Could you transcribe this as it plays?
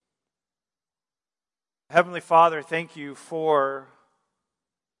Heavenly Father, thank you for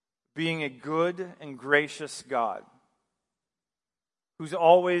being a good and gracious God who's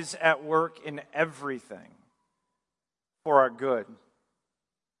always at work in everything for our good.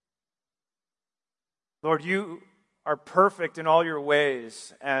 Lord, you are perfect in all your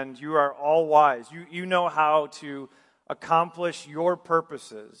ways, and you are all wise. You know how to accomplish your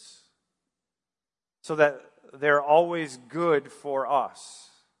purposes so that they're always good for us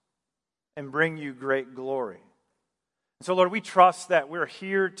and bring you great glory. So, Lord, we trust that we're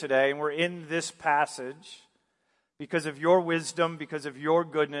here today and we're in this passage because of your wisdom, because of your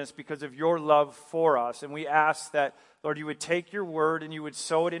goodness, because of your love for us. And we ask that, Lord, you would take your word and you would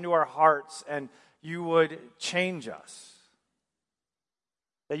sow it into our hearts and you would change us.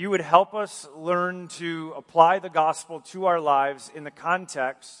 That you would help us learn to apply the gospel to our lives in the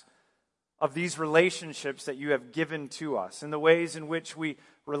context of these relationships that you have given to us, in the ways in which we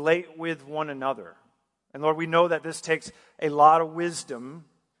relate with one another. And Lord, we know that this takes a lot of wisdom.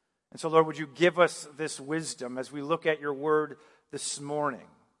 And so, Lord, would you give us this wisdom as we look at your word this morning?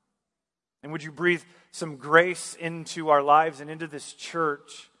 And would you breathe some grace into our lives and into this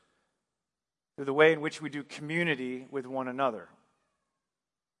church through the way in which we do community with one another?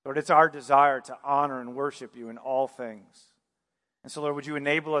 Lord, it's our desire to honor and worship you in all things. And so, Lord, would you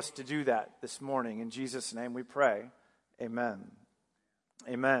enable us to do that this morning? In Jesus' name we pray. Amen.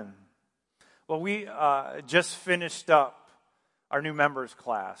 Amen. Well, we just finished up our new members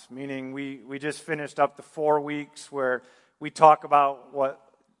class, meaning we just finished up the 4 weeks where we talk about what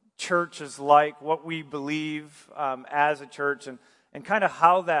church is like, what we believe as a church, and kind of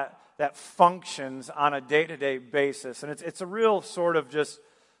how that functions on a day-to-day basis. And it's a real sort of just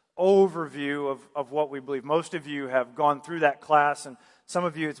overview of what we believe. Most of you have gone through that class, and some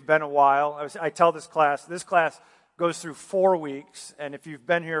of you, it's been a while. I tell this class goes through 4 weeks, and if you've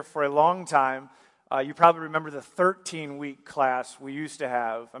been here for a long time, you probably remember the 13-week class we used to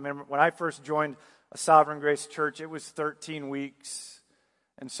have. I remember when I first joined a Sovereign Grace Church, it was 13 weeks.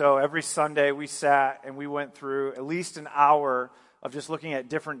 And so every Sunday we sat and we went through at least an hour of just looking at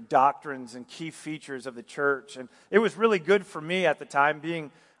different doctrines and key features of the church. And it was really good for me at the time,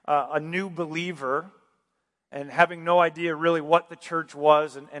 being a new believer and having no idea really what the church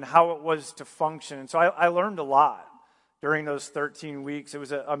was and how it was to function. And so I learned a lot during those 13 weeks. It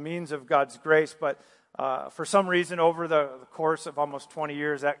was a means of God's grace, but for some reason over the course of almost 20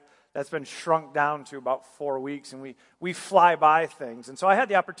 years, that's been shrunk down to about 4 weeks, and we fly by things. And so I had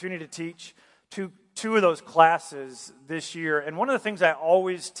the opportunity to teach two of those classes this year, and one of the things I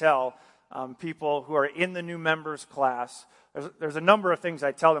always tell people who are in the new members class, there's a number of things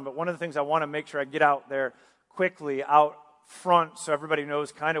I tell them, but one of the things I want to make sure I get out there quickly, out front, so everybody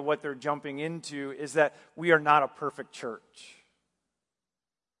knows kind of what they're jumping into, is that we are not a perfect church.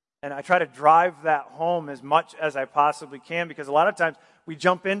 And I try to drive that home as much as I possibly can, because a lot of times we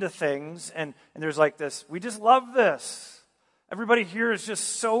jump into things and there's like this, we just love this. Everybody here is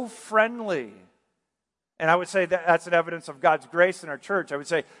just so friendly. And I would say that's an evidence of God's grace in our church. I would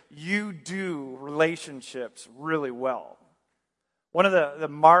say you do relationships really well. One of the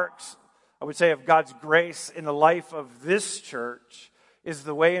marks, I would say, of God's grace in the life of this church is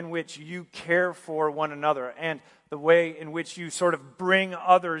the way in which you care for one another and the way in which you sort of bring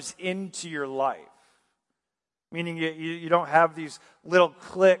others into your life. Meaning you don't have these little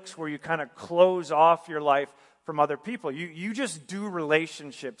cliques where you kind of close off your life from other people. You just do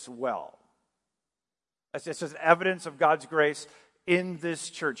relationships well. It's just evidence of God's grace in this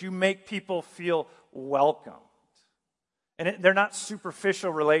church. You make people feel welcome. And they're not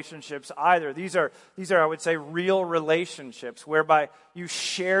superficial relationships either. These are, I would say, real relationships whereby you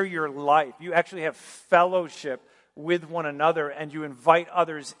share your life. You actually have fellowship with one another, and you invite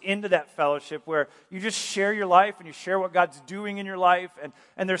others into that fellowship where you just share your life and you share what God's doing in your life.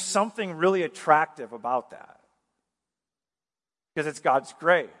 And there's something really attractive about that, because it's God's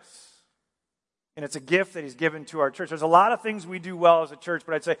grace. And it's a gift that He's given to our church. There's a lot of things we do well as a church,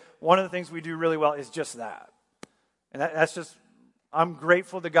 but I'd say one of the things we do really well is just that. And that's just, I'm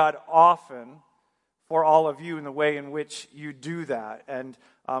grateful to God often for all of you in the way in which you do that. And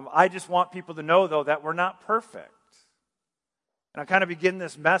I just want people to know, though, that we're not perfect. And I kind of begin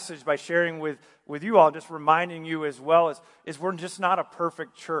this message by sharing with you all, just reminding you as well, is we're just not a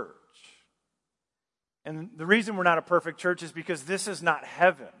perfect church. And the reason we're not a perfect church is because this is not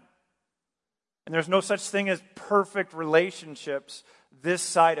heaven. And there's no such thing as perfect relationships this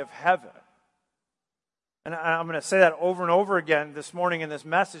side of heaven. And I'm going to say that over and over again this morning in this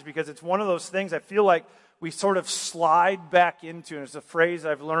message, because it's one of those things I feel like we sort of slide back into. And it's a phrase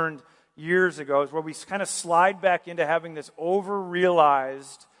I've learned years ago, is where we kind of slide back into having this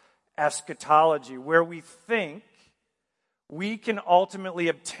over-realized eschatology, where we think we can ultimately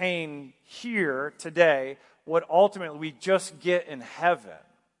obtain here today what ultimately we just get in heaven.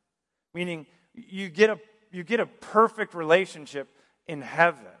 Meaning you get a perfect relationship in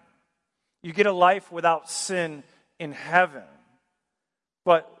heaven. You get a life without sin in heaven.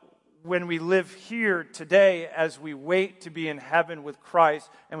 But when we live here today, as we wait to be in heaven with Christ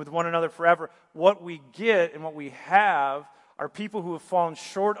and with one another forever, what we get and what we have are people who have fallen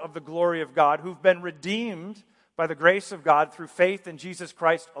short of the glory of God, who've been redeemed by the grace of God through faith in Jesus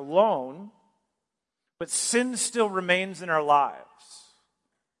Christ alone, but sin still remains in our lives.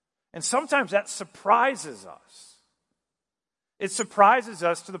 And sometimes that surprises us. It surprises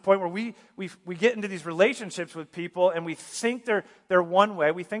us to the point where we get into these relationships with people and we think they're one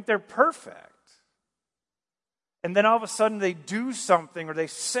way. We think they're perfect. And then all of a sudden they do something or they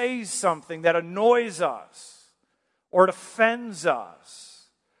say something that annoys us or it offends us.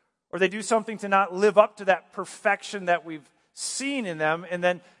 Or they do something to not live up to that perfection that we've seen in them. And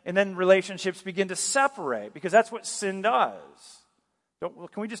then relationships begin to separate because that's what sin does.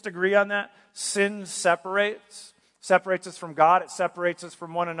 Can we just agree on that? Sin separates us from God. It separates us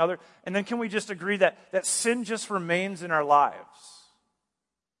from one another. And then can we just agree that sin just remains in our lives?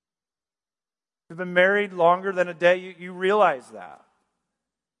 If you've been married longer than a day, you realize that.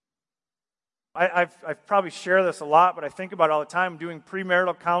 I've probably shared this a lot, but I think about it all the time, doing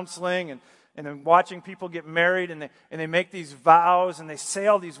premarital counseling and then watching people get married and they make these vows and they say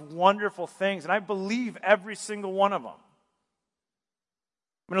all these wonderful things. And I believe every single one of them.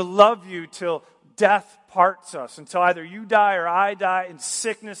 I'm going to love you till death parts us, until either you die or I die, in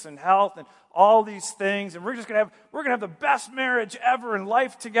sickness and health and all these things. And we're going to have the best marriage ever, and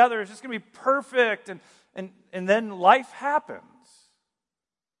life together is just going to be perfect. And then life happens.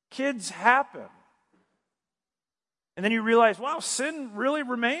 Kids happen. And then you realize, wow, sin really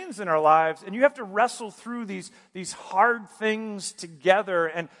remains in our lives. And you have to wrestle through these hard things together.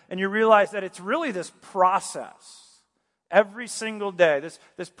 And you realize that it's really this process. Every single day,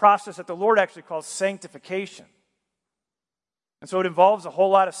 this process that the Lord actually calls sanctification. And so it involves a whole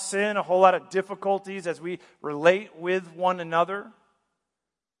lot of sin, a whole lot of difficulties as we relate with one another.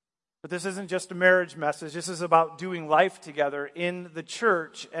 But this isn't just a marriage message. This is about doing life together in the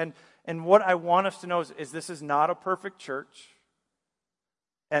church. And what I want us to know is this is not a perfect church.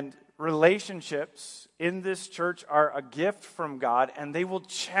 And relationships in this church are a gift from God, and they will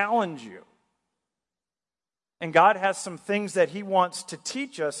challenge you. And God has some things that He wants to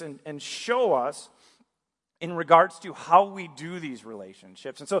teach us and show us in regards to how we do these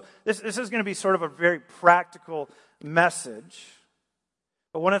relationships. And so this is going to be sort of a very practical message.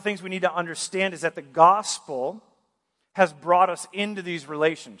 But one of the things we need to understand is that the gospel has brought us into these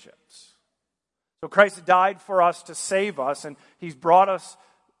relationships. So Christ died for us to save us, and He's brought us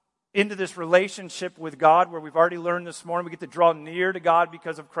into this relationship with God where we've already learned this morning we get to draw near to God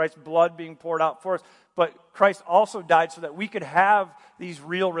because of Christ's blood being poured out for us. But Christ also died so that we could have these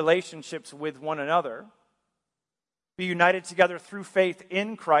real relationships with one another, be united together through faith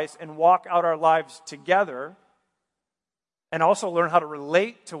in Christ, and walk out our lives together, and also learn how to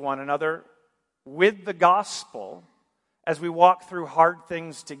relate to one another with the gospel as we walk through hard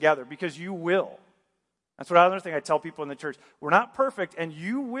things together, because you will. That's what another thing I tell people in the church. We're not perfect, and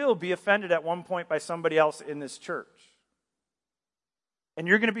you will be offended at one point by somebody else in this church. And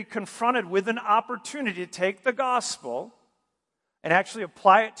you're going to be confronted with an opportunity to take the gospel and actually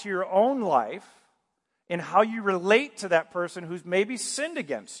apply it to your own life in how you relate to that person who's maybe sinned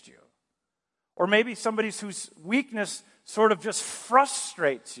against you. Or maybe somebody whose weakness sort of just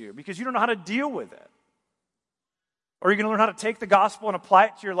frustrates you because you don't know how to deal with it. Or you're going to learn how to take the gospel and apply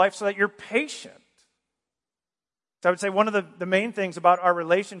it to your life so that you're patient. So I would say one of the main things about our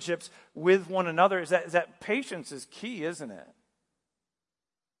relationships with one another is that patience is key, isn't it?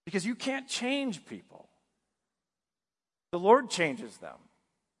 Because you can't change people. The Lord changes them.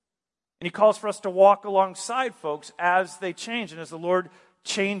 And He calls for us to walk alongside folks as they change and as the Lord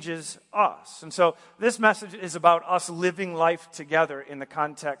changes us. And so this message is about us living life together in the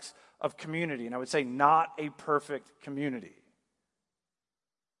context of community. And I would say not a perfect community.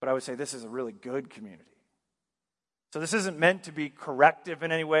 But I would say this is a really good community. So this isn't meant to be corrective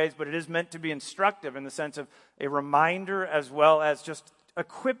in any ways, but it is meant to be instructive in the sense of a reminder as well as just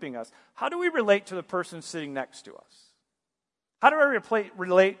equipping us. How do we relate to the person sitting next to us? How do I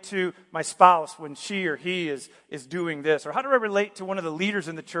relate to my spouse when she or he is doing this? Or how do I relate to one of the leaders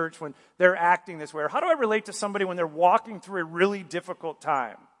in the church when they're acting this way? Or how do I relate to somebody when they're walking through a really difficult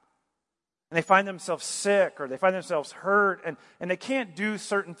time? And they find themselves sick or they find themselves hurt and they can't do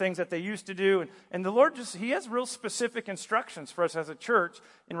certain things that they used to do. And the Lord He has real specific instructions for us as a church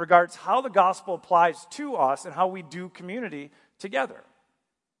in regards how the gospel applies to us and how we do community together.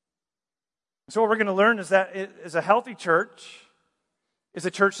 So what we're going to learn is that a healthy church is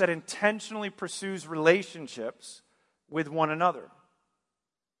a church that intentionally pursues relationships with one another,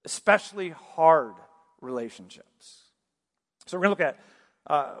 especially hard relationships. So we're going to look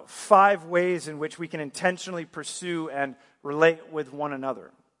at 5 ways in which we can intentionally pursue and relate with one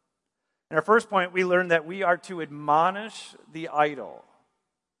another. In our first point, we learned that we are to admonish the idle.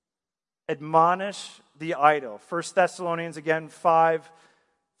 Admonish the idle. 1 Thessalonians, again,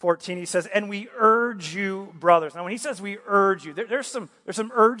 5:14, he says, and we urge you, brothers. Now, when he says we urge you, there's some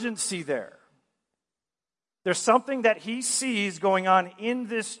urgency there. There's something that he sees going on in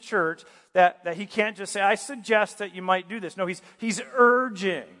this church that he can't just say, I suggest that you might do this. No, he's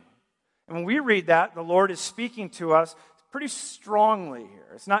urging. And when we read that, the Lord is speaking to us pretty strongly here.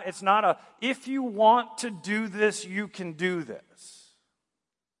 It's not a, if you want to do this, you can do this.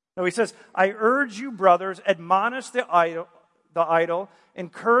 No, he says, I urge you, brothers, admonish the idle,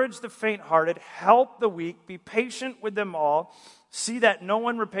 encourage the faint-hearted, help the weak, be patient with them all. See that no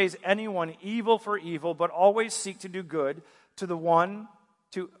one repays anyone evil for evil, but always seek to do good to one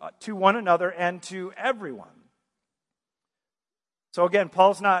another and to everyone. So again,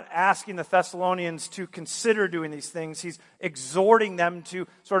 Paul's not asking the Thessalonians to consider doing these things. He's exhorting them to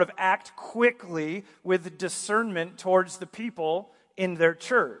sort of act quickly with discernment towards the people in their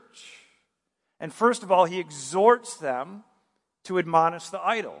church. And first of all, he exhorts them to admonish the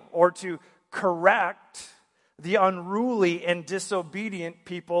idle or to correct the unruly and disobedient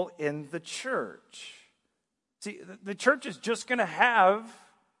people in the church. See, the church is just going to have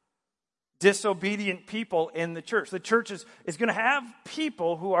disobedient people in the church. The church is going to have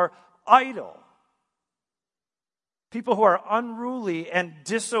people who are idle. People who are unruly and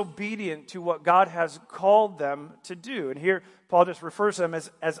disobedient to what God has called them to do. And here, Paul just refers to them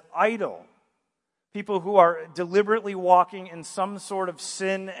as idle. People who are deliberately walking in some sort of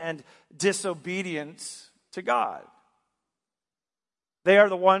sin and disobedience to God. They are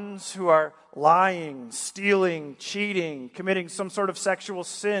the ones who are lying, stealing, cheating, committing some sort of sexual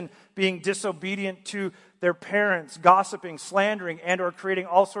sin, being disobedient to their parents, gossiping, slandering, and or creating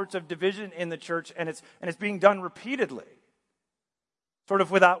all sorts of division in the church, and it's being done repeatedly. Sort of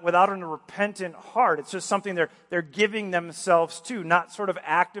without a repentant heart. It's just something they're giving themselves to, not sort of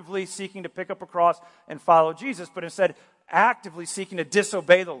actively seeking to pick up a cross and follow Jesus, but instead actively seeking to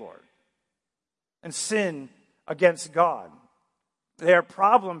disobey the Lord and sin against God. They are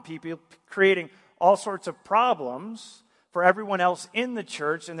problem people, creating all sorts of problems for everyone else in the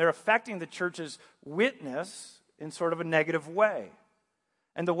church, and they're affecting the church's witness in sort of a negative way.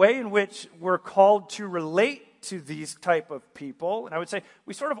 And the way in which we're called to relate to these type of people, and I would say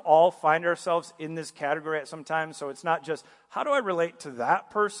we sort of all find ourselves in this category at some time, so it's not just, how do I relate to that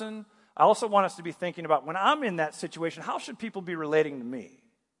person? I also want us to be thinking about, when I'm in that situation, how should people be relating to me?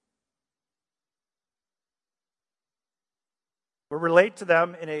 We relate to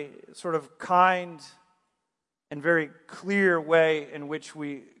them in a sort of kind and very clear way in which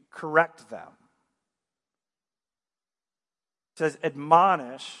we correct them. It says,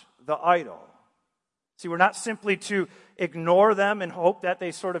 admonish the idle. See, we're not simply to ignore them and hope that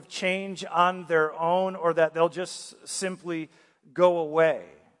they sort of change on their own or that they'll just simply go away.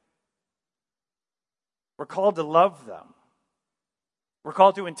 We're called to love them. We're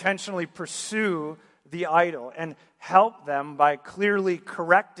called to intentionally pursue the idle and help them by clearly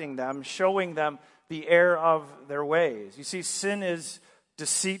correcting them, showing them the error of their ways. You see, sin is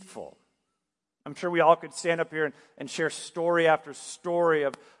deceitful. I'm sure we all could stand up here and share story after story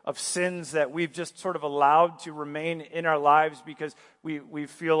of sins that we've just sort of allowed to remain in our lives because we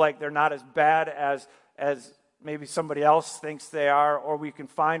feel like they're not as bad as maybe somebody else thinks they are, or we can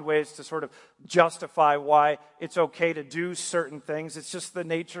find ways to sort of justify why it's okay to do certain things. It's just the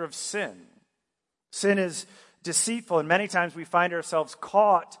nature of sin. Sin is deceitful, and many times we find ourselves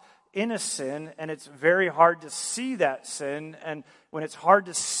caught in a sin, and it's very hard to see that sin. And when it's hard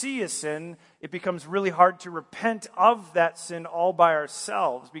to see a sin, it becomes really hard to repent of that sin all by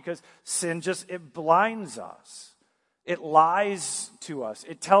ourselves, because sin it blinds us. It lies to us.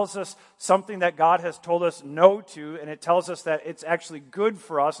 It tells us something that God has told us no to, and it tells us that it's actually good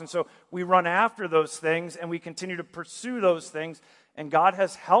for us. And so we run after those things, and we continue to pursue those things. And God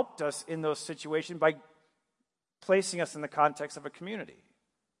has helped us in those situations by placing us in the context of a community.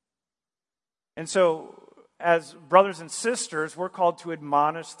 And so, as brothers and sisters, we're called to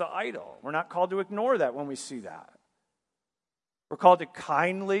admonish the idle. We're not called to ignore that when we see that. We're called to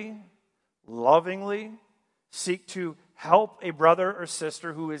kindly, lovingly seek to help a brother or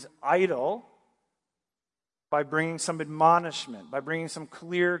sister who is idle by bringing some admonishment, by bringing some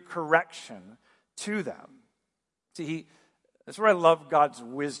clear correction to them. See, that's where I love God's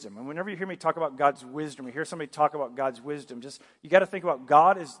wisdom. And whenever you hear me talk about God's wisdom, you hear somebody talk about God's wisdom, you got to think about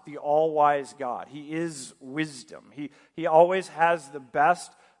God is the all-wise God. He is wisdom. He always has the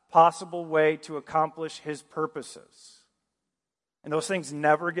best possible way to accomplish his purposes. And those things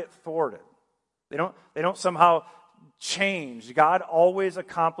never get thwarted. They don't somehow change. God always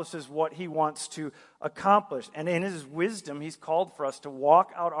accomplishes what he wants to accomplish. And in his wisdom, he's called for us to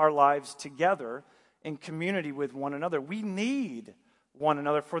walk out our lives together in community with one another. We need one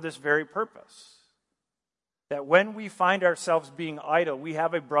another for this very purpose. That when we find ourselves being idle, we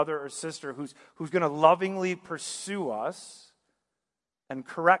have a brother or sister who's going to lovingly pursue us and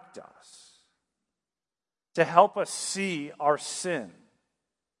correct us, to help us see our sin,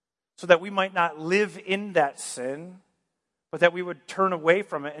 so that we might not live in that sin, but that we would turn away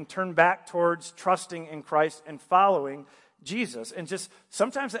from it and turn back towards trusting in Christ and following Jesus. And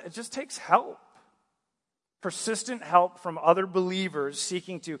sometimes it just takes help. Persistent help from other believers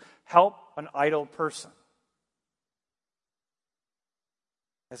seeking to help an idle person.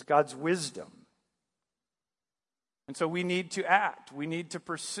 That's God's wisdom. And so we need to act. We need to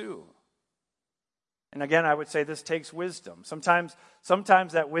pursue. And again, I would say this takes wisdom. Sometimes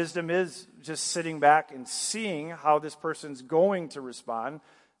that wisdom is just sitting back and seeing how this person's going to respond.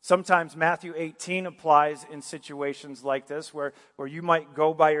 Sometimes Matthew 18 applies in situations like this where you might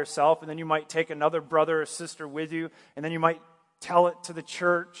go by yourself and then you might take another brother or sister with you and then you might tell it to the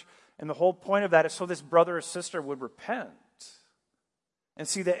church. And the whole point of that is so this brother or sister would repent and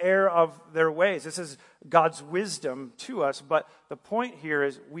see the error of their ways. This is God's wisdom to us, but the point here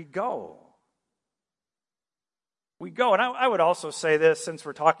is we go. We go. And I would also say this, since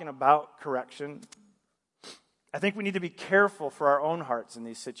we're talking about correction, I think we need to be careful for our own hearts in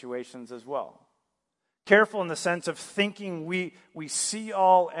these situations as well. Careful in the sense of thinking we see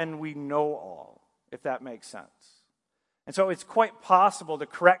all and we know all, if that makes sense. And so it's quite possible to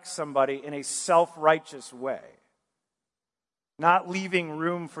correct somebody in a self-righteous way, not leaving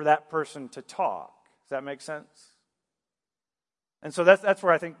room for that person to talk. Does that make sense? And so that's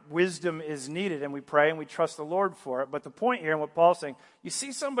where I think wisdom is needed, and we pray and we trust the Lord for it. But the point here, and what Paul's saying, you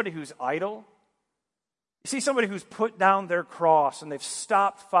see somebody who's idle, you see somebody who's put down their cross and they've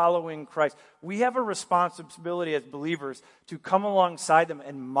stopped following Christ. We have a responsibility as believers to come alongside them and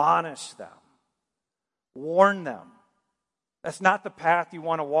admonish them, warn them. That's not the path you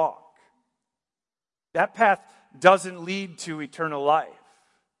want to walk. That path doesn't lead to eternal life.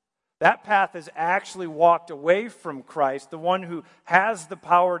 That path has actually walked away from Christ, the one who has the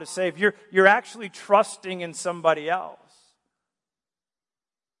power to save. You're actually trusting in somebody else.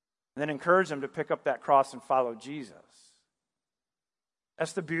 And then encourage them to pick up that cross and follow Jesus.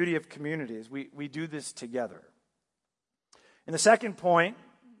 That's the beauty of community, is we do this together. In the second point,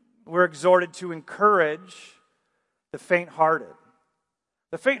 we're exhorted to encourage the faint-hearted.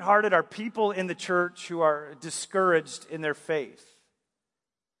 The faint-hearted are people in the church who are discouraged in their faith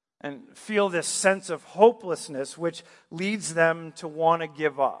and feel this sense of hopelessness which leads them to want to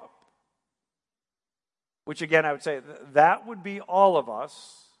give up. Which again, I would say, that would be all of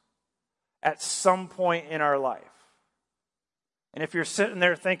us at some point in our life. And if you're sitting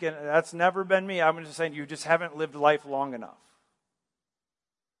there thinking, that's never been me, I'm just saying you just haven't lived life long enough.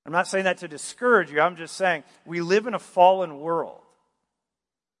 I'm not saying that to discourage you, I'm just saying we live in a fallen world.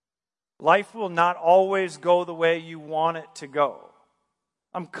 Life will not always go the way you want it to go.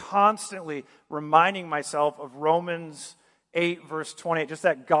 I'm constantly reminding myself of Romans 8, verse 28, just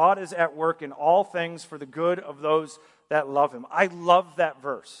that God is at work in all things for the good of those that love him. I love that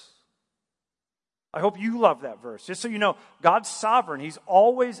verse. I hope you love that verse. Just so you know, God's sovereign. He's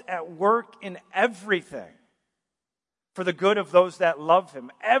always at work in everything for the good of those that love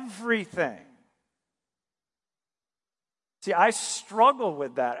him. Everything. See, I struggle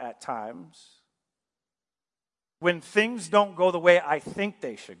with that at times when things don't go the way I think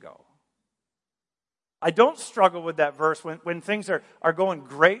they should go. I don't struggle with that verse when things are going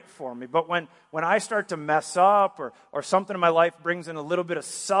great for me. But when I start to mess up or something in my life brings in a little bit of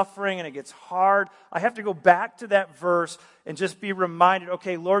suffering and it gets hard, I have to go back to that verse and just be reminded,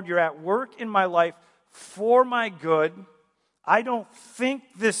 okay, Lord, you're at work in my life for my good. I don't think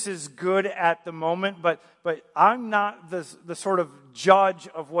this is good at the moment, but I'm not the sort of judge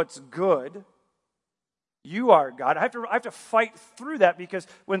of what's good. You are, God. I have to fight through that because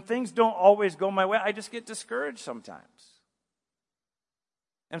when things don't always go my way, I just get discouraged sometimes.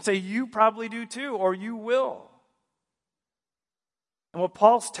 And say, you probably do too, or you will. And what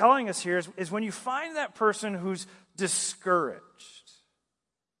Paul's telling us here is when you find that person who's discouraged,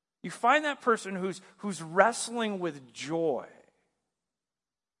 you find that person who's wrestling with joy,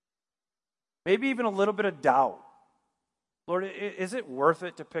 maybe even a little bit of doubt. Lord, is it worth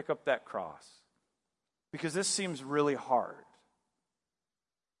it to pick up that cross? Because this seems really hard.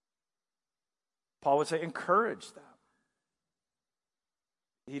 Paul would say, encourage them.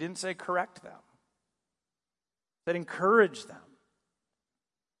 He didn't say correct them. He said encourage them.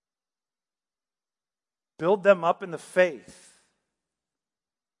 Build them up in the faith.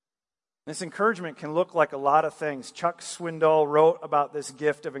 This encouragement can look like a lot of things. Chuck Swindoll wrote about this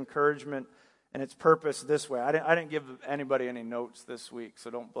gift of encouragement and its purpose this way. I didn't give anybody any notes this week, so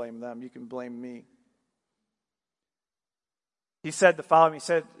don't blame them. You can blame me. He said the following. He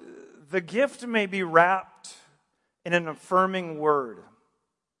said, the gift may be wrapped in an affirming word,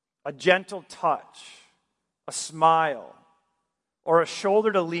 a gentle touch, a smile, or a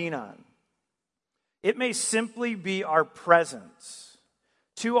shoulder to lean on. It may simply be our presence.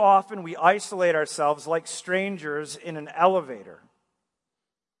 Too often we isolate ourselves like strangers in an elevator.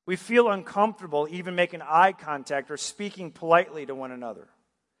 We feel uncomfortable even making eye contact or speaking politely to one another.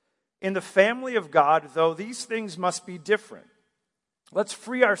 In the family of God, though, these things must be different. Let's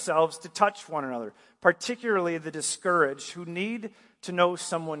free ourselves to touch one another, particularly the discouraged who need to know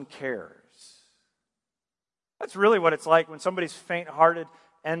someone cares. That's really what it's like when somebody's faint-hearted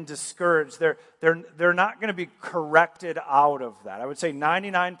and discouraged. They're not going to be corrected out of that. I would say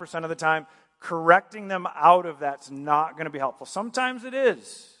 99% of the time, correcting them out of that's not going to be helpful. Sometimes it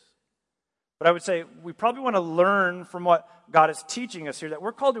is. But I would say we probably want to learn from what God is teaching us here that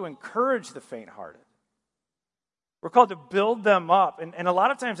we're called to encourage the faint-hearted. We're called to build them up. And a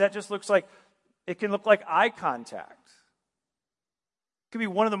lot of times that just it can look like eye contact. It could be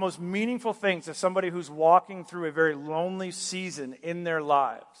one of the most meaningful things to somebody who's walking through a very lonely season in their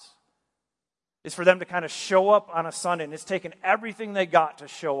lives. Is for them to kind of show up on a Sunday, and it's taken everything they got to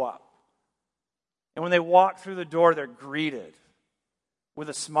show up. And when they walk through the door, they're greeted with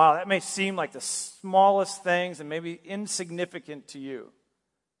a smile. That may seem like the smallest things and maybe insignificant to you.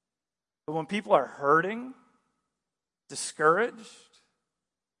 But when people are hurting, discouraged,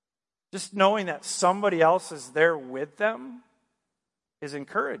 just knowing that somebody else is there with them is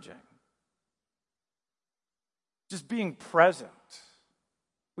encouraging. Just being present.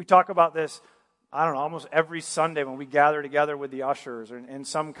 We talk about this, almost every Sunday when we gather together with the ushers or in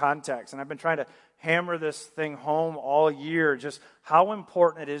some context. And I've been trying to hammer this thing home all year, just how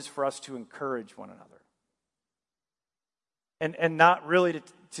important it is for us to encourage one another. And not really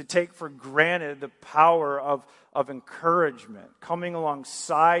to take for granted the power of encouragement, coming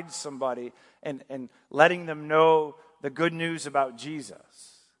alongside somebody and letting them know the good news about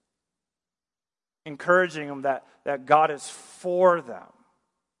Jesus. Encouraging them that God is for them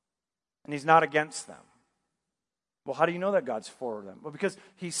and He's not against them. Well, how do you know that God's for them? Well, because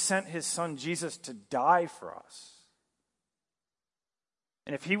He sent His Son Jesus to die for us.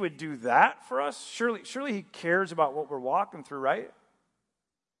 And if He would do that for us, surely He cares about what we're walking through, right?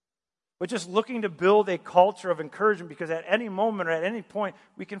 But just looking to build a culture of encouragement, because at any moment or at any point,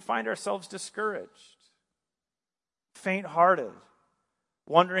 we can find ourselves discouraged, faint-hearted,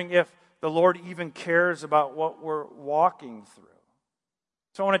 wondering if the Lord even cares about what we're walking through.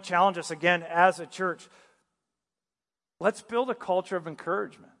 So I want to challenge us again as a church. Let's build a culture of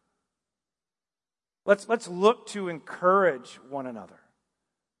encouragement. Let's look to encourage one another,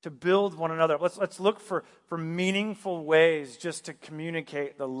 to build one another. Let's look for meaningful ways just to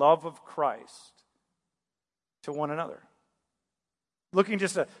communicate the love of Christ to one another. Looking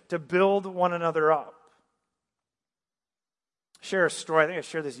just to build one another up. Share a story. I think I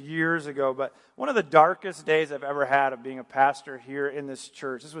shared this years ago, but one of the darkest days I've ever had of being a pastor here in this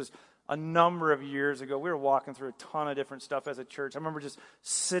church. This was a number of years ago. We were walking through a ton of different stuff as a church. I remember just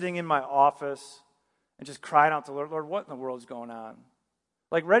sitting in my office and just crying out to the Lord, Lord, what in the world is going on?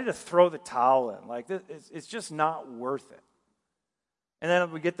 Like ready to throw the towel in. Like it's just not worth it. And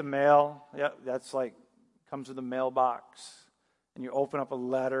then we get the mail. Yeah, that's like comes with the mailbox. And you open up a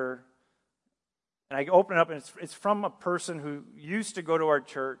letter. And I open it up, and it's from a person who used to go to our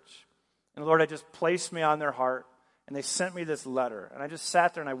church. And the Lord had just placed me on their heart, and they sent me this letter. And I just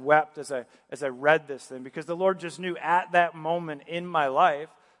sat there and I wept as I read this thing, because the Lord just knew at that moment in my life,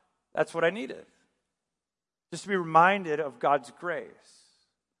 that's what I needed. Just to be reminded of God's grace.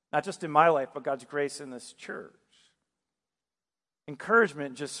 Not just in my life, but God's grace in this church.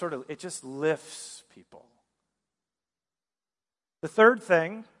 Encouragement it just lifts people. The third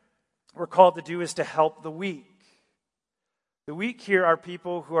thing we're called to do is to help the weak. The weak here are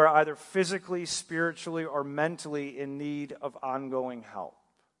people who are either physically, spiritually, or mentally in need of ongoing help.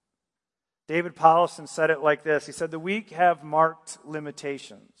 David Powlison said it like this. He said, the weak have marked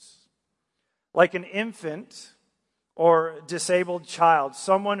limitations. Like an infant or disabled child,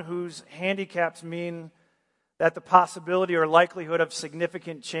 someone whose handicaps mean that the possibility or likelihood of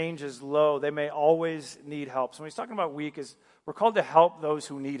significant change is low, they may always need help. So when he's talking about weak, we're called to help those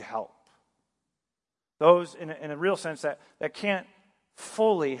who need help. Those, in a real sense, that can't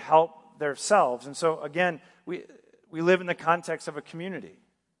fully help themselves. And so, again, we live in the context of a community.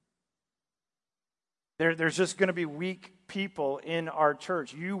 There's just going to be weak people in our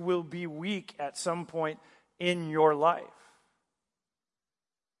church. You will be weak at some point in your life.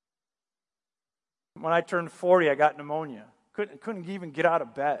 When I turned 40, I got pneumonia. Couldn't even get out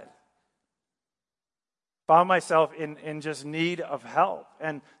of bed. Found myself in just need of help.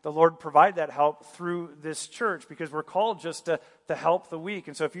 And the Lord provided that help through this church because we're called just to help the weak.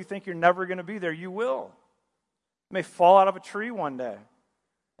 And so if you think you're never going to be there, you will. You may fall out of a tree one day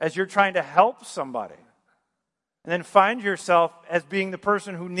as you're trying to help somebody. And then find yourself as being the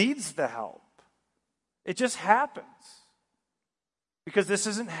person who needs the help. It just happens. Because this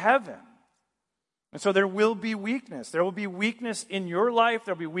isn't heaven. And so there will be weakness. There will be weakness in your life.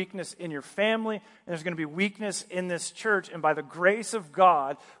 There will be weakness in your family. And there's going to be weakness in this church. And by the grace of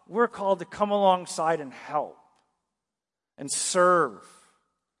God, we're called to come alongside and help. And serve.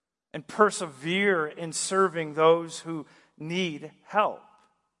 And persevere in serving those who need help.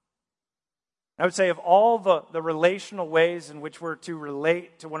 I would say of all the relational ways in which we're to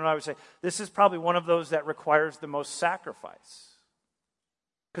relate to one another, I would say this is probably one of those that requires the most sacrifice.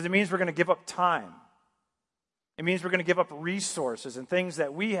 Because it means we're going to give up time. It means we're going to give up resources and things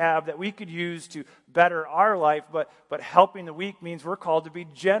that we have that we could use to better our life, but helping the weak means we're called to be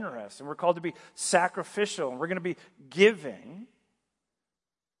generous and we're called to be sacrificial and we're going to be giving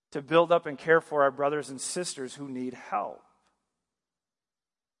to build up and care for our brothers and sisters who need help.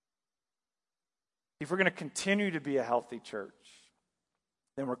 If we're going to continue to be a healthy church,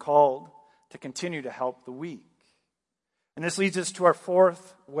 then we're called to continue to help the weak. And this leads us to our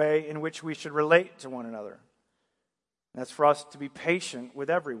fourth way in which we should relate to one another. And that's for us to be patient with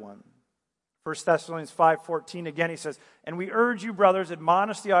everyone. 1 Thessalonians 5:14, again he says, and we urge you, brothers,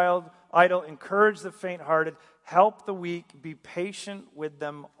 admonish the idle, encourage the faint-hearted, help the weak, be patient with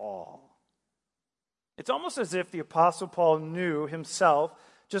them all. It's almost as if the Apostle Paul knew himself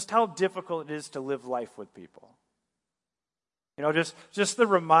just how difficult it is to live life with people. You know, just the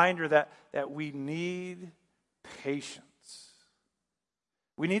reminder that we need patience.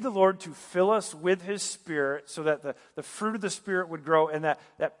 We need the Lord to fill us with His Spirit so that the fruit of the Spirit would grow and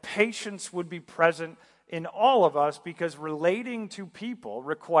that patience would be present in all of us because relating to people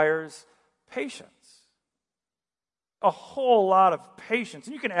requires patience. A whole lot of patience.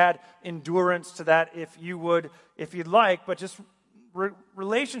 And you can add endurance to that if you'd like, but just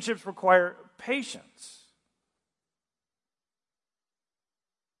relationships require patience.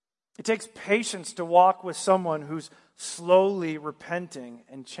 It takes patience to walk with someone who's slowly repenting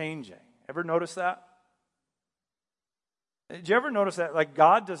and changing. Ever notice that? Did you ever notice that? Like,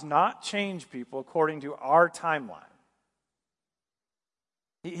 God does not change people according to our timeline.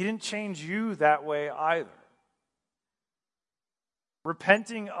 He didn't change you that way either.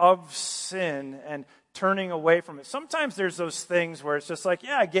 Repenting of sin and turning away from it. Sometimes there's those things where it's just like,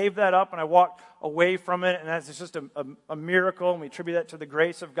 yeah, I gave that up and I walked away from it, and it's just a miracle, and we attribute that to the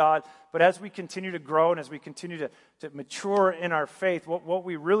grace of God. But as we continue to grow and as we continue to mature in our faith, what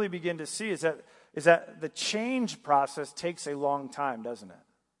we really begin to see is that the change process takes a long time, doesn't it?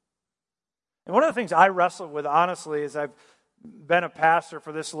 And one of the things I wrestle with, honestly, is I've been a pastor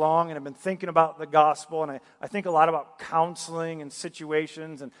for this long and I've been thinking about the gospel, and I think a lot about counseling and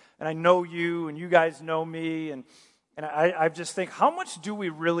situations, and I know you and you guys know me, and I just think, how much do we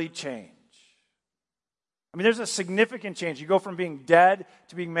really change? I mean, there's a significant change. You go from being dead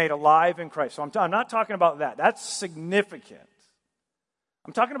to being made alive in Christ. So I'm not talking about that. That's significant.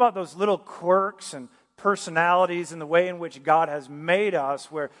 I'm talking about those little quirks and personalities and the way in which God has made us,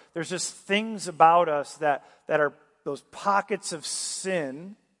 where there's just things about us that are those pockets of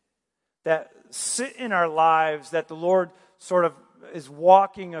sin that sit in our lives that the Lord sort of is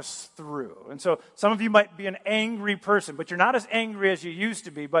walking us through. And so some of you might be an angry person, but you're not as angry as you used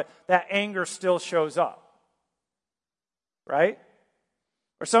to be, but that anger still shows up. Right?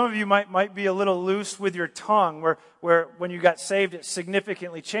 Or some of you might be a little loose with your tongue, where when you got saved it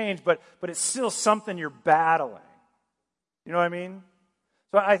significantly changed, but it's still something you're battling. You know what I mean?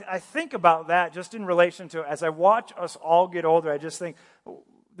 So I think about that just in relation to, as I watch us all get older, I just think,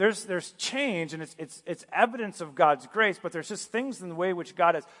 there's change, and it's evidence of God's grace, but there's just things in the way which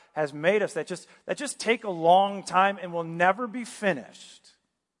God has made us that just take a long time and will never be finished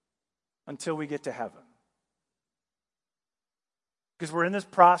until we get to heaven. Because we're in this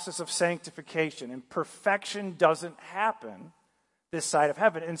process of sanctification, and perfection doesn't happen this side of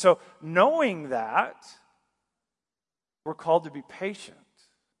heaven. And so knowing that, we're called to be patient.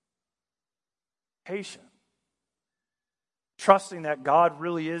 Patient. Trusting that God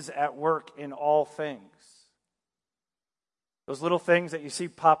really is at work in all things. Those little things that you see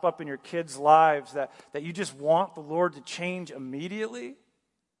pop up in your kids' lives that you just want the Lord to change immediately.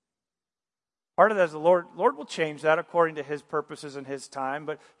 Part of that is the Lord will change that according to His purposes and His time,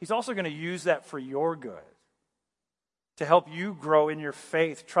 but He's also going to use that for your good. To help you grow in your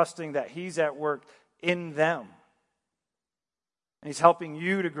faith, trusting that He's at work in them. And He's helping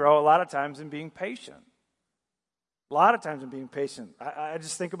you to grow a lot of times in being patient. A lot of times in being patient. I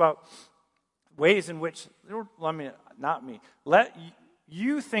just think about ways in which, let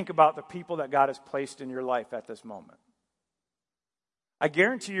you think about the people that God has placed in your life at this moment. I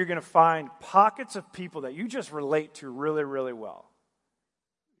guarantee you're going to find pockets of people that you just relate to really, really well.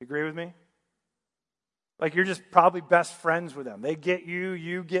 You agree with me? Like you're just probably best friends with them. They get you,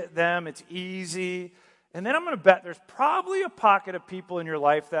 you get them, it's easy. And then I'm going to bet there's probably a pocket of people in your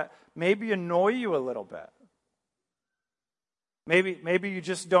life that maybe annoy you a little bit. Maybe you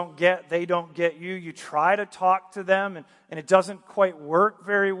just they don't get you. You try to talk to them and it doesn't quite work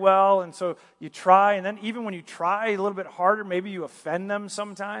very well. And so you try, and then even when you try a little bit harder, maybe you offend them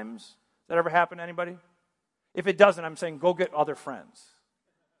sometimes. Does that ever happen to anybody? If it doesn't, I'm saying go get other friends.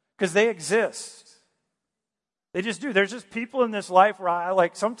 Because they exist. They just do. There's just people in this life where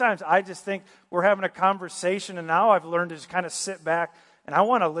sometimes I just think we're having a conversation, and now I've learned to just kind of sit back and I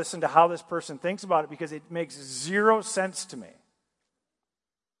want to listen to how this person thinks about it because it makes zero sense to me.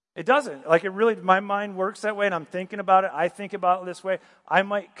 It doesn't. My mind works that way, and I'm thinking about it. I think about it this way. I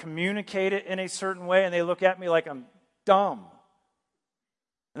might communicate it in a certain way, and they look at me like I'm dumb.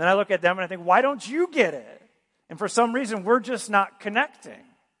 And then I look at them and I think, why don't you get it? And for some reason, we're just not connecting.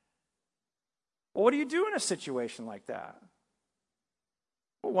 Well, what do you do in a situation like that?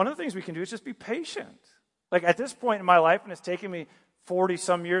 Well, one of the things we can do is just be patient. Like at this point in my life, and it's taken me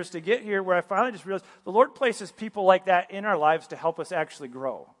 40-some years to get here, where I finally just realized the Lord places people like that in our lives to help us actually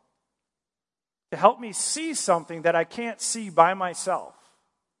grow. To help me see something that I can't see by myself.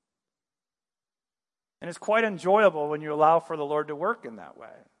 And it's quite enjoyable when you allow for the Lord to work in that way.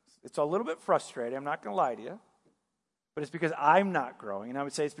 It's a little bit frustrating, I'm not going to lie to you. But it's because I'm not growing. And I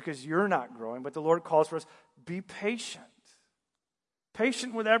would say it's because you're not growing. But the Lord calls for us, be patient.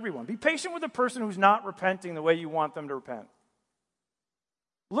 Patient with everyone. Be patient with the person who's not repenting the way you want them to repent.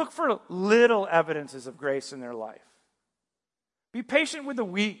 Look for little evidences of grace in their life. Be patient with the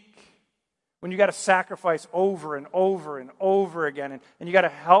weak. When you got to sacrifice over and over and over again, and you got to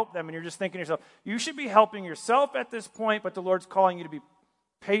help them, and you're just thinking to yourself, you should be helping yourself at this point, but the Lord's calling you to be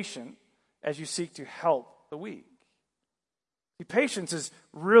patient as you seek to help the weak. See, patience is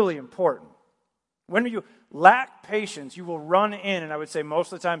really important. When you lack patience, you will run in, and I would say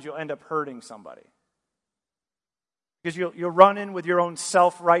most of the times you'll end up hurting somebody. Because you'll run in with your own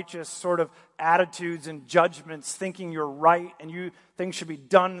self-righteous sort of attitudes and judgments, thinking you're right and things should be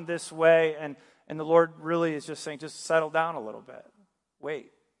done this way. And the Lord really is just saying, just settle down a little bit.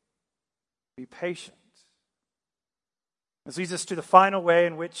 Wait. Be patient. This leads us to the final way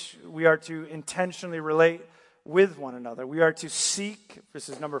in which we are to intentionally relate with one another. We are to seek, this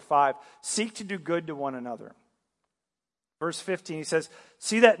is number 5, seek to do good to one another. Verse 15, he says,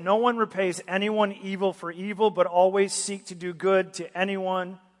 see that no one repays anyone evil for evil, but always seek to do good to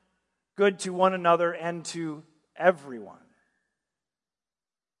anyone, good to one another, and to everyone.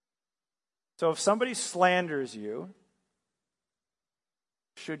 So if somebody slanders you,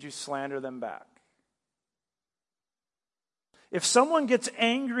 should you slander them back? If someone gets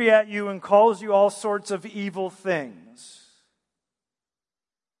angry at you and calls you all sorts of evil things,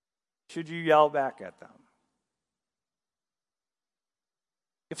 should you yell back at them?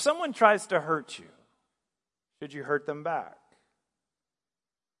 If someone tries to hurt you, should you hurt them back?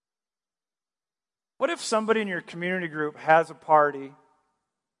 What if somebody in your community group has a party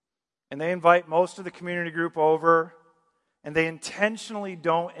and they invite most of the community group over and they intentionally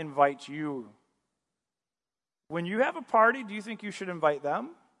don't invite you? When you have a party, do you think you should invite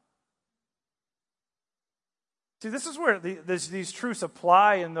them? See, this is where these truths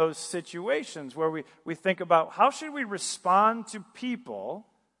apply in those situations where we think about how should we respond to people.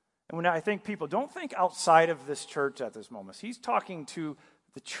 And when I think people, don't think outside of this church at this moment. He's talking to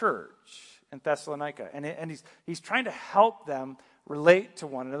the church in Thessalonica. And he's trying to help them relate to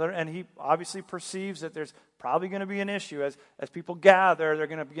one another. And he obviously perceives that there's probably going to be an issue. As people gather, they're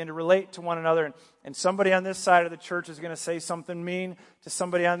going to begin to relate to one another. And somebody on this side of the church is going to say something mean to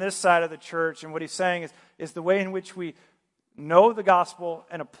somebody on this side of the church. And what he's saying is the way in which we know the gospel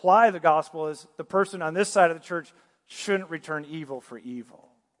and apply the gospel is the person on this side of the church shouldn't return evil for evil.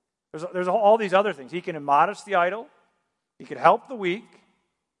 There's all these other things. He can admonish the idle. He can help the weak.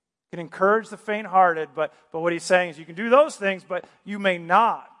 He can encourage the faint-hearted. But what he's saying is you can do those things, but you may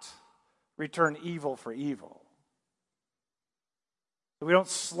not return evil for evil. So we don't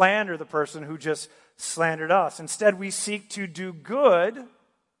slander the person who just slandered us. Instead, we seek to do good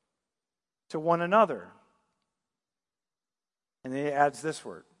to one another. And then he adds this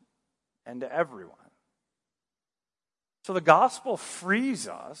word, and to everyone. So the gospel frees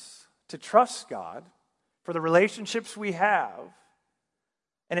us to trust God for the relationships we have,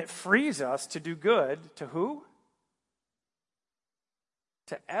 and it frees us to do good to who?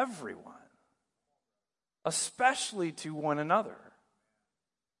 To everyone, especially to one another.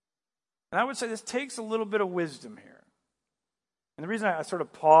 And I would say this takes a little bit of wisdom here. And the reason I sort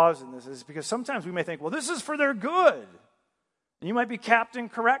of pause in this is because sometimes we may think, well, this is for their good. And you might be Captain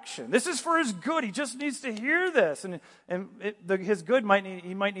Correction. This is for his good. He just needs to hear this. His good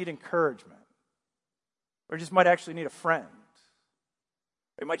he might need encouragement. Or just might actually need a friend.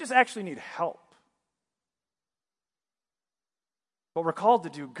 Or he might just actually need help. But we're called to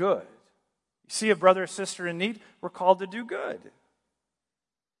do good. You see a brother or sister in need, we're called to do good.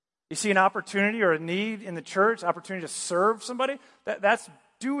 You see an opportunity or a need in the church, opportunity to serve somebody, that's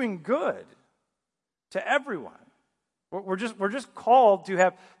doing good to everyone. We're just called to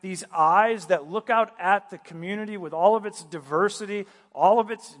have these eyes that look out at the community with all of its diversity, all of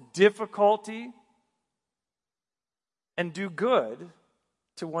its difficulty, and do good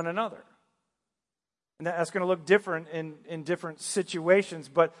to one another. And that's going to look different in different situations,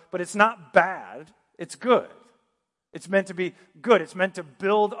 but it's not bad, it's good. It's meant to be good. It's meant to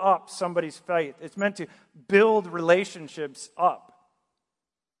build up somebody's faith. It's meant to build relationships up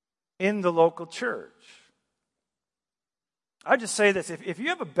in the local church. I just say this, if you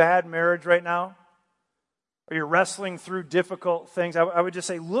have a bad marriage right now, or you're wrestling through difficult things, I would just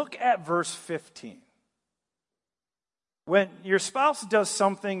say, look at verse 15. When your spouse does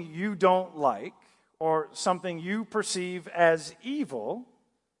something you don't like, or something you perceive as evil,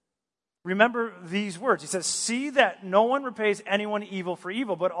 remember these words. He says, see that no one repays anyone evil for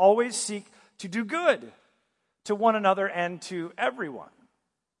evil, but always seek to do good to one another and to everyone.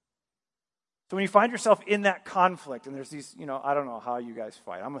 So when you find yourself in that conflict, and there's these, I don't know how you guys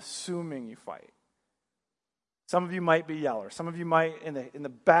fight. I'm assuming you fight. Some of you might be yellers. Some of you might, in the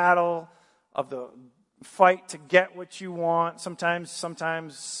battle of the fight to get what you want, sometimes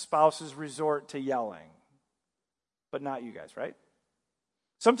spouses resort to yelling. But not you guys, right?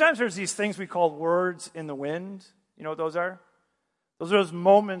 Sometimes there's these things we call words in the wind. You know what those are? Those are those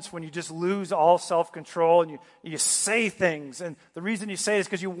moments when you just lose all self-control and you say things. And the reason you say it is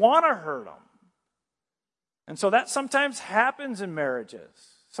because you want to hurt them. And so that sometimes happens in marriages.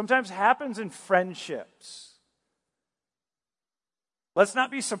 Sometimes happens in friendships. Let's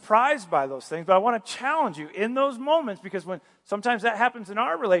not be surprised by those things, but I want to challenge you in those moments, because when sometimes that happens in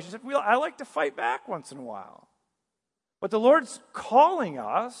our relationship, I like to fight back once in a while. But the Lord's calling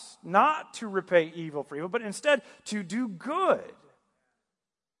us not to repay evil for evil, but instead to do good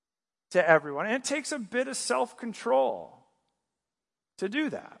to everyone. And it takes a bit of self-control to do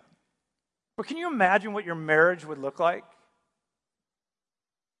that. But can you imagine what your marriage would look like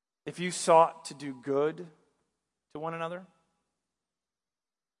if you sought to do good to one another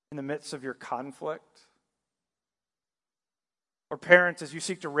in the midst of your conflict? Or parents, as you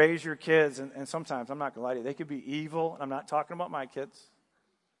seek to raise your kids, and sometimes, I'm not going to lie to you, they could be evil, and I'm not talking about my kids.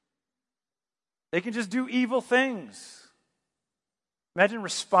 They can just do evil things. Imagine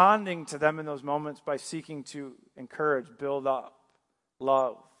responding to them in those moments by seeking to encourage, build up,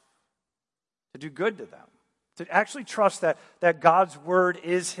 love, to do good to them. To actually trust that God's word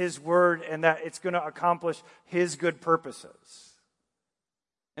is his word and that it's going to accomplish his good purposes.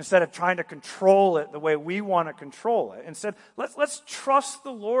 Instead of trying to control it the way we want to control it. Instead, let's trust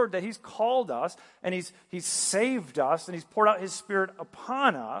the Lord that he's called us and he's saved us and he's poured out his Spirit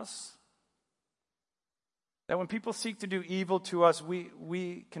upon us. That when people seek to do evil to us,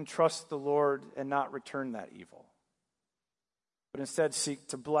 we can trust the Lord and not return that evil. But instead seek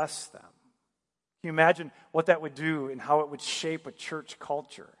to bless them. Can you imagine what that would do and how it would shape a church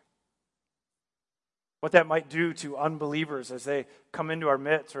culture? What that might do to unbelievers as they come into our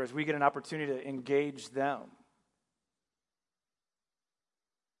midst or as we get an opportunity to engage them.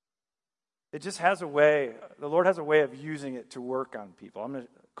 it just has a way, the Lord has a way of using it to work on people. I'm going to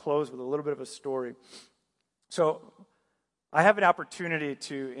close with a little bit of a story. So I have an opportunity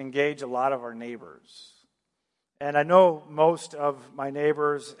to engage a lot of our neighbors. And I know most of my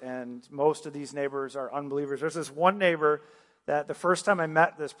neighbors, and most of these neighbors are unbelievers. There's this one neighbor that the first time I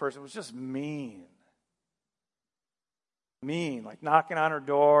met this person was just mean. Mean, like knocking on her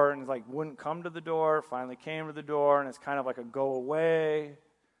door and like wouldn't come to the door, finally came to the door, and it's kind of like a go away.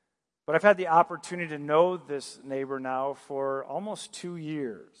 But I've had the opportunity to know this neighbor now for almost 2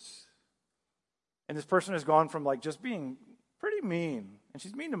 years. And this person has gone from like just being pretty mean, and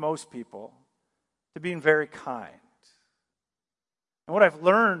she's mean to most people, to being very kind. And what I've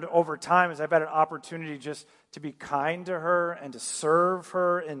learned over time is I've had an opportunity just to be kind to her and to serve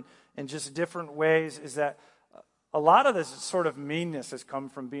her in just different ways, is that a lot of this sort of meanness has come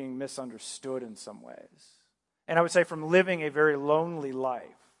from being misunderstood in some ways. And I would say from living a very lonely life,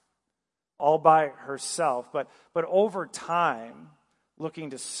 all by herself. But over time, looking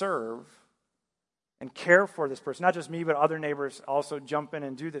to serve and care for this person, not just me, but other neighbors also jump in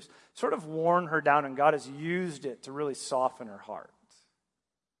and do this, sort of worn her down, and God has used it to really soften her heart.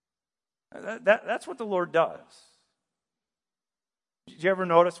 That's what the Lord does. Did you ever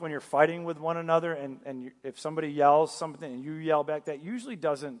notice when you're fighting with one another and if somebody yells something and you yell back, that usually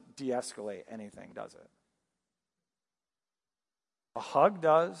doesn't de-escalate anything, does it? A hug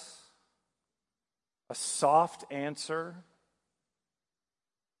does. A soft answer.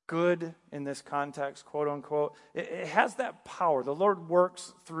 Good in this context, quote unquote. It has that power. The Lord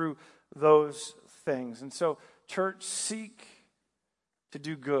works through those things. And so, church, seek to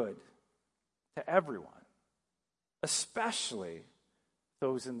do good to everyone, especially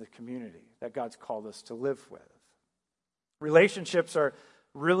those in the community that God's called us to live with. Relationships are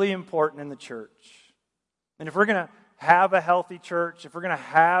really important in the church. And if we're going to have a healthy church, if we're going to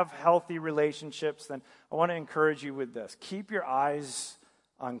have healthy relationships, then I want to encourage you with this. Keep your eyes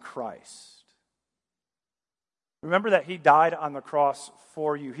on Christ. Remember that He died on the cross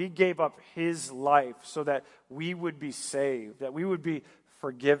for you. He gave up His life so that we would be saved, that we would be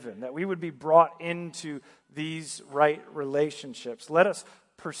forgiven, that we would be brought into these right relationships. Let us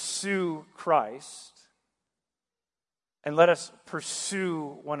pursue Christ, and let us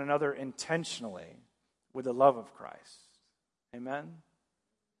pursue one another intentionally with the love of Christ. Amen?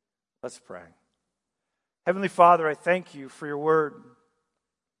 Let's pray. Heavenly Father, I thank you for your word.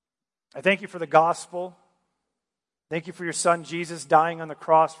 I thank you for the gospel. Thank you for your Son, Jesus, dying on the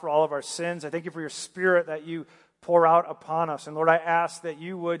cross for all of our sins. I thank you for your Spirit that you pour out upon us. And Lord, I ask that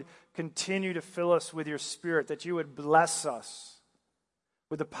you would continue to fill us with your Spirit, that you would bless us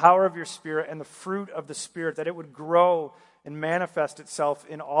with the power of your Spirit and the fruit of the Spirit, that it would grow and manifest itself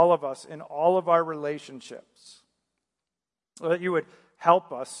in all of us, in all of our relationships. Lord, that you would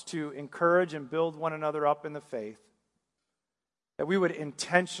help us to encourage and build one another up in the faith, that we would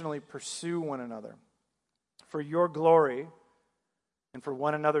intentionally pursue one another for your glory and for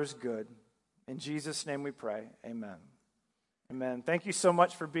one another's good. In Jesus' name we pray. Amen. Amen. Thank you so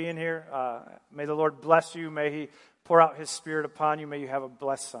much for being here. May the Lord bless you. May He pour out His Spirit upon you. May you have a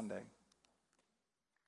blessed Sunday.